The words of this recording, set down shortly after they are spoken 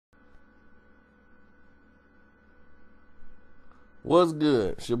What's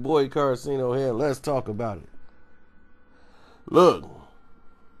good? It's your boy Carcino here. Let's talk about it. Look,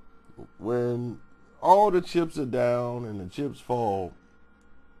 when all the chips are down and the chips fall,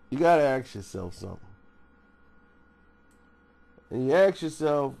 you gotta ask yourself something. And you ask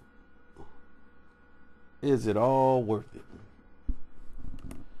yourself, is it all worth it?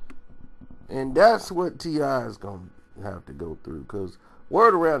 And that's what T.I. is gonna have to go through. Because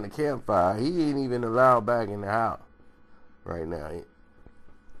word around the campfire, he ain't even allowed back in the house right now.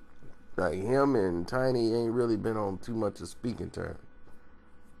 Like, him and Tiny ain't really been on too much of speaking terms.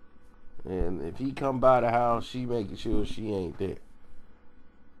 And if he come by the house, she making sure she ain't there.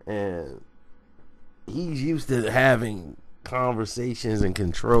 And he's used to having conversations and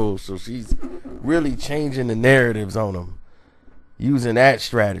control, so she's really changing the narratives on him, using that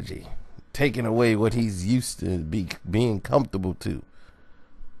strategy, taking away what he's used to being comfortable to.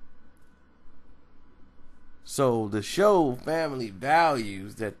 So the show Family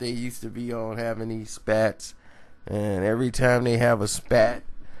Values that they used to be on, having these spats, and every time they have a spat,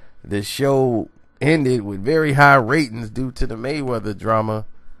 the show ended with very high ratings due to the Mayweather drama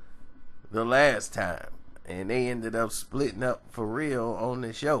the last time. And they ended up splitting up for real on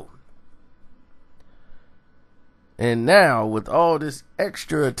the show. And now, with all this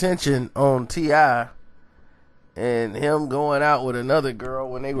extra attention on T.I. and him going out with another girl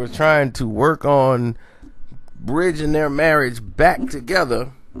when they were trying to work on bridging their marriage back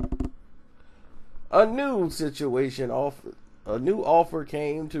together, a new offer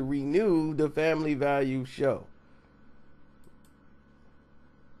came to renew the Family Values show.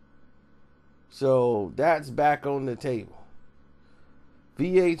 So that's back on the table.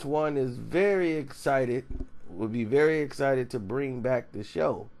 VH1 is very excited, would be very excited to bring back the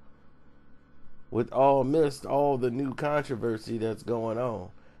show with all the new controversy that's going on.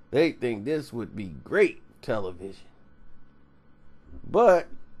 They think this would be great television. But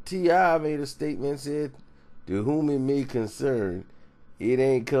T.I. made a statement, said, "To whom it may concern, it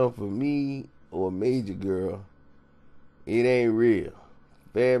ain't come from me or Major Girl. It ain't real.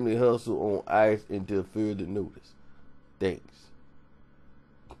 Family hustle on ice until further notice. Thanks."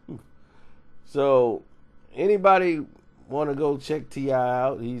 So, anybody want to go check T.I.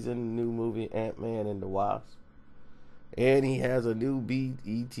 out? He's in the new movie Ant-Man and the Wasp. And he has a new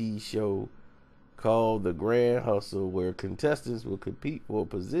BET show called The Grand Hustle, where contestants will compete for a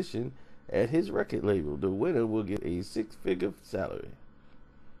position at his record label. The winner will get a 6-figure salary.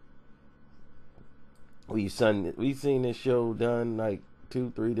 We've seen this show done like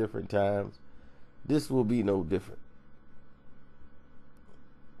 2-3 different times. This will be no different.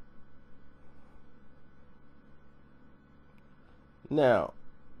 Now,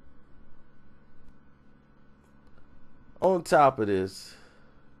 on top of this,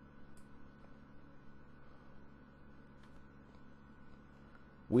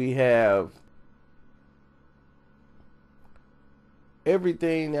 we have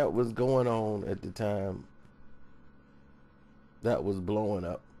everything that was going on at the time that was blowing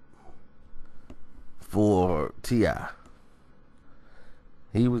up for T.I.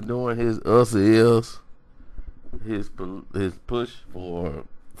 He was doing his us is, his push for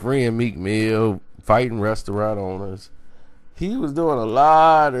freeing Meek Mill, fighting restaurant owners. He was doing a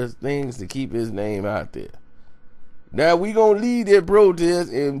lot of things to keep his name out there. Now we gonna lead that protest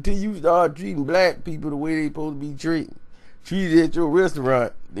until you start treating black people the way they supposed to be treated at your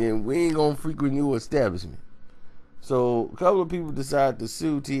restaurant. Then we ain't gonna frequent your establishment. So a couple of people decided to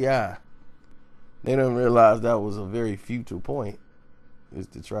sue T.I. They didn't realize that was a very futile point, is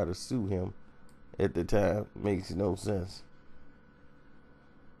to try to sue him at the time. Makes no sense.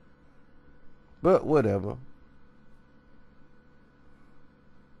 But whatever.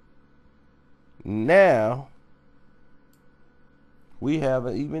 Now we have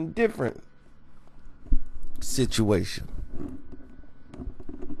an even different situation.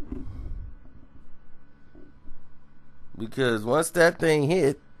 Because once that thing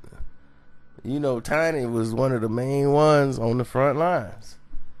hit, Tiny was one of the main ones on the front lines.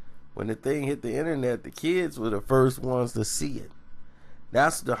 When the thing hit the internet, the kids were the first ones to see it.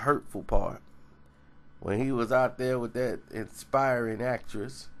 That's the hurtful part. When he was out there with that inspiring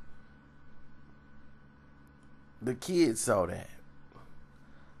actress, the kids saw that.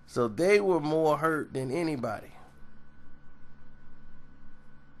 So they were more hurt than anybody.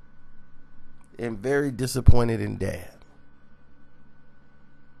 And very disappointed in Dad.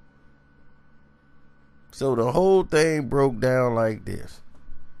 So the whole thing broke down like this.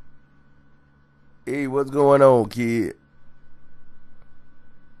 "Hey, what's going on, kid?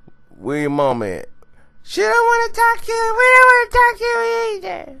 Where your mom at?" "She don't want to talk to you. We don't want to talk to you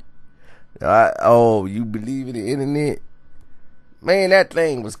either." "Oh, you believe in the internet?" Man, that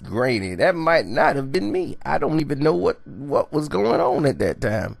thing was grainy. That might not have been me. I don't even know what was going on at that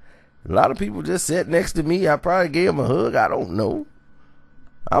time. A lot of people just sat next to me. I probably gave them a hug. I don't know.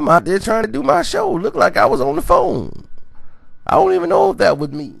 I'm out there trying to do my show. Looked like I was on the phone. I don't even know if that was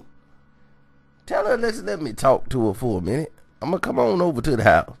me. Tell her, let me talk to her for a minute. I'm going to come on over to the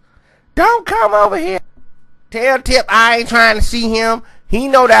house. Don't come over here. Tell Tip I ain't trying to see him. He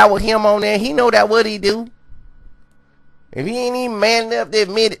know that was him on there. He know that what he do. If he ain't even man enough to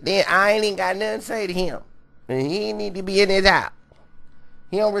admit it, then I ain't even got nothing to say to him. And he ain't need to be in his house.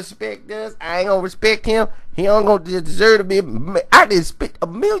 He don't respect us. I ain't gonna respect him. He don't gonna deserve to be. I done spent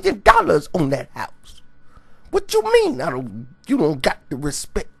 $1 million on that house. What you mean? You don't got to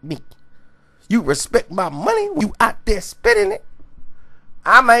respect me. You respect my money when you out there spending it.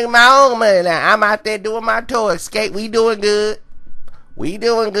 I make my own money now. I'm out there doing my tour escape. We doing good. We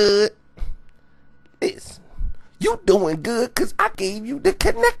doing good. Listen, you doing good because I gave you the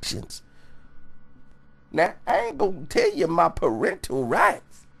connections. Now, I ain't gonna tell you my parental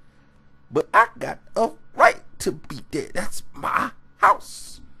rights, but I got a right to be there. That's my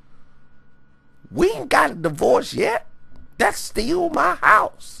house. We ain't got a divorce yet. That's still my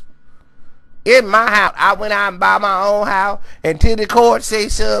house. In my house. I went out and bought my own house, and till the court say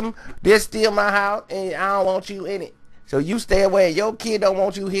something, this still my house, and I don't want you in it. So you stay away. Your kid don't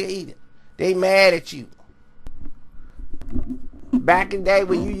want you here either. They mad at you. Back in the day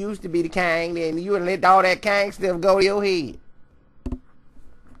when you used to be the king, then you would let all that king stuff go to your head.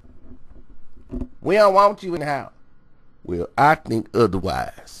 We don't want you in the house. Well, I think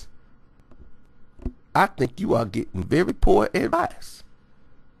otherwise. I think you are getting very poor advice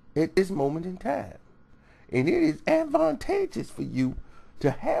at this moment in time. And it is advantageous for you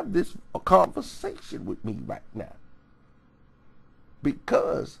to have this conversation with me right now.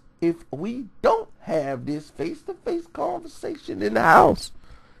 Because if we don't have this face-to-face conversation in the house,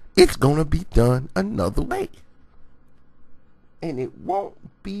 it's going to be done another way. And it won't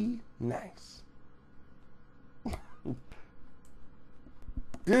be nice.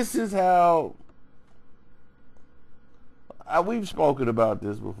 This is how... we've spoken about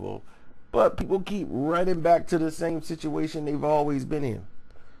this before. But people keep running back to the same situation they've always been in.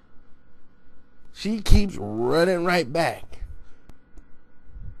 She keeps running right back.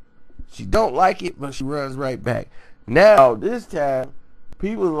 She don't like it, but she runs right back. Now, this time,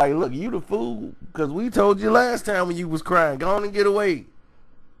 people are like, look, you the fool, because we told you last time when you was crying, go on and get away.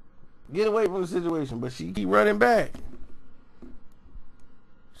 Get away from the situation. But she keep running back.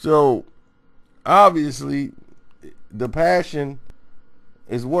 So, obviously, the passion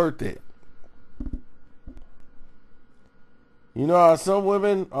is worth it. You know how some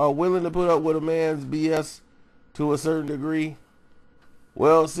women are willing to put up with a man's BS to a certain degree?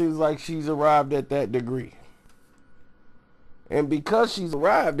 Well, it seems like she's arrived at that degree. And because she's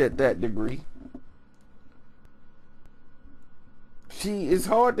arrived at that degree, it's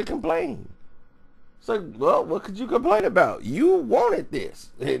hard to complain. It's like, well, what could you complain about? You wanted this,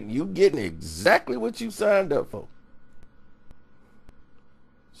 and you getting exactly what you signed up for.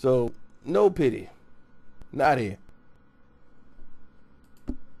 So, no pity. Not here.